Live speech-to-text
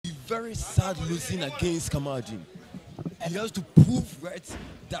very sad losing against Kamarudeen. He has to prove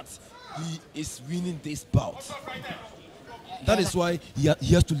that he is winning this bout. That is why he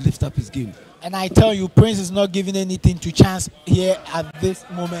has to lift up his game. And I tell you, Prince is not giving anything to chance here at this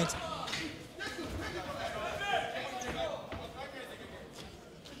moment.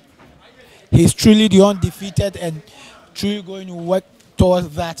 He's truly the undefeated and truly going to work towards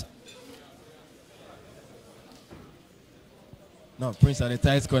that. Now, Prince at the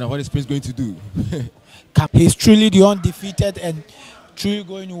tight corner. What is Prince going to do? He's truly the undefeated and truly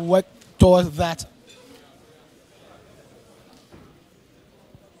going to work towards that.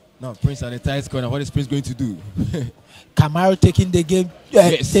 Now, Prince at the tight corner. What is Prince going to do? Kamaru taking the game,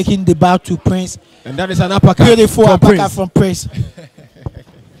 taking the bout to Prince. And that is an uppercut. Beautiful uppercut from Prince.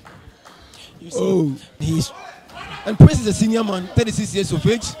 Oh, and Prince is a senior man, 36 years of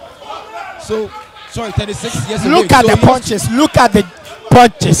age. So, sorry, 36 years of age. Look at the punches. Look at the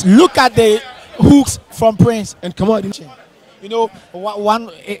punches. Look at the hooks from Prince. And come on, you know,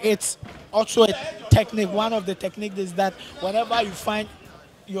 it's also a technique. One of the techniques is that whenever you find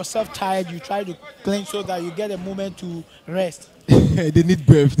yourself tired, you try to clinch so that you get a moment to rest. They need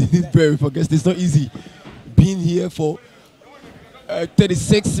breath. They need breath. I guess it's not easy being here for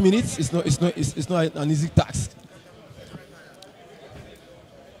 36 minutes. It's not an easy task.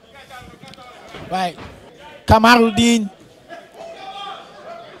 Right, Kamarudeen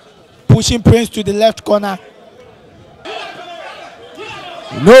pushing Prince to the left corner.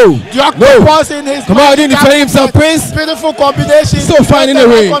 No. Kamarudeen defending himself. Prince. Beautiful combination. Still finding a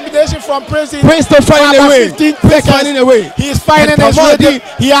way. Combination from Prince. Prince still finding a way. Prince finding a way. He's finding his way.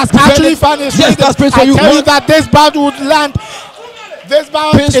 He has actually found his way. Yes, that's Prince for you. I tell you that this bout would land. This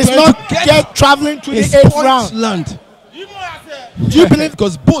bout is not yet traveling to the 8th round. Land. Do you believe?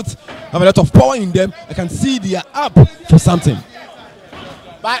 Because both have a lot of power in them. I can see they are up for something.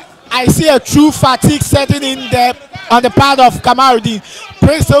 But I see a true fatigue setting in there on the part of Kamarudeen.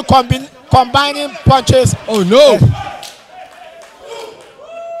 Prince still combining punches. Oh no!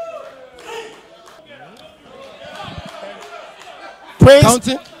 Prince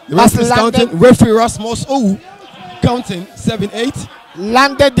counting. The referee is counting. Referee Rasmus. Oh, counting 7-8.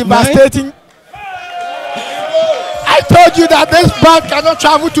 Landed devastating. I told you that this bout cannot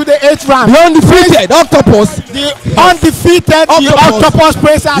travel to the 8th round. The undefeated Octopus. The undefeated Octopus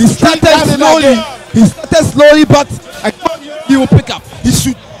Prince. He started slowly. He started slowly, but he will pick up. He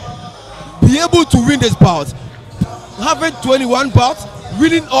should be able to win this bout. Having 21 bouts,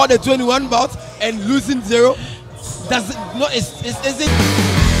 winning all the 21 bouts, and losing 0. Does it not? Is it?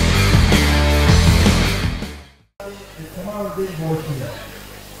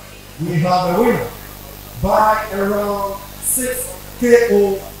 We have a winner by around 6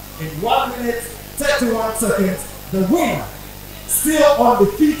 KO in 1 minute 31 seconds. The winner, still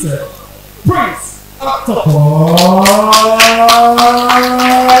undefeated, Prince Octopus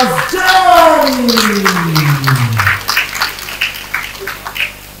Dzanie.